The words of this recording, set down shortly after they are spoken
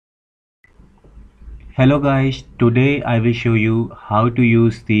Hello guys, today I will show you how to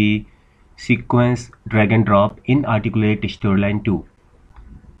use the sequence drag and drop in Articulate Storyline 2.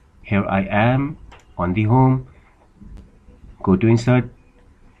 Here I am on the home. Go to insert,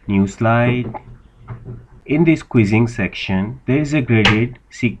 new slide. In this quizzing section, there is a graded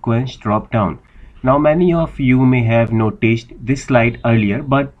sequence drop down. Now many of you may have noticed this slide earlier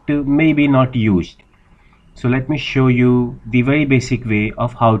but maybe not used. So let me show you the very basic way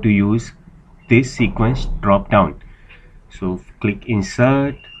of how to use this sequence drop down. So click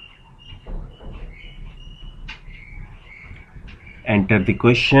insert, enter the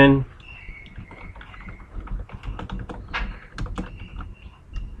question.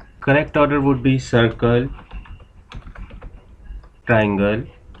 Correct order would be circle, triangle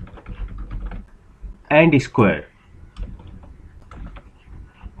and square.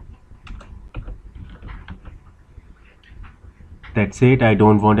 That's it. I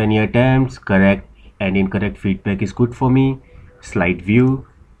don't want any attempts. Correct and incorrect feedback is good for me. Slide view.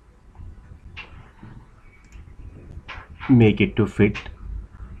 Make it to fit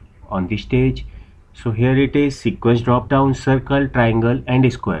on the stage. So here it is, sequence drop down, circle, triangle and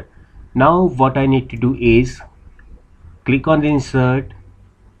square. Now what I need to do is click on the insert,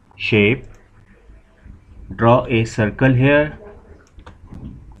 shape, draw a circle here,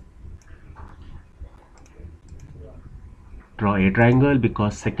 draw a triangle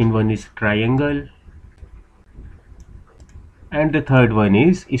because second one is triangle and the third one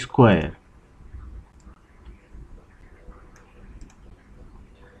is square.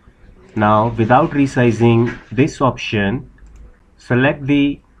 Now without resizing this option, select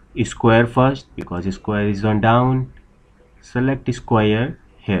the square first because square is on down. Select square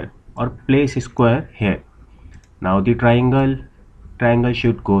here or place square here. Now the triangle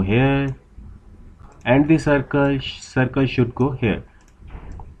should go here and the circle should go here.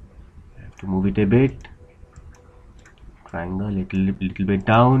 I have to move it a bit. Triangle little bit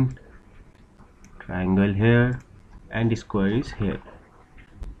down, triangle here and square is here.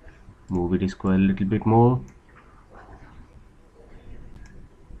 Move it square a little bit more.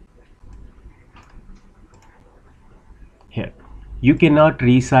 Here you cannot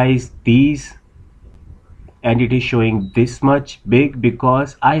resize these and it is showing this much big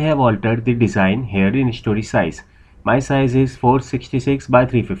because I have altered the design here in story size. My size is 466 by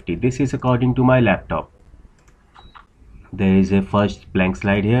 350. This is according to my laptop. There is a first blank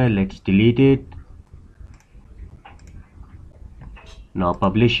slide here. Let's delete it. Now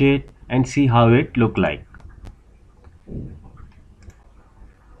publish it and see how it look like.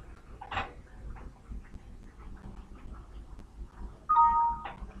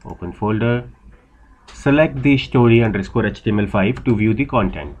 Open folder. Select the story_html5 to view the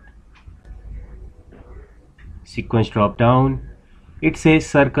content. Sequence drop down. It says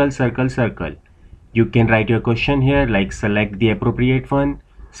circle, circle, circle. You can write your question here, like select the appropriate one,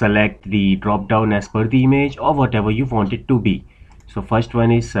 select the drop down as per the image or whatever you want it to be. So first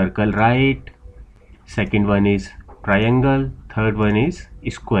one is circle right, second one is triangle, third one is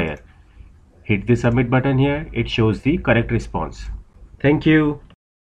square. Hit the submit button here. It shows the correct response. Thank you.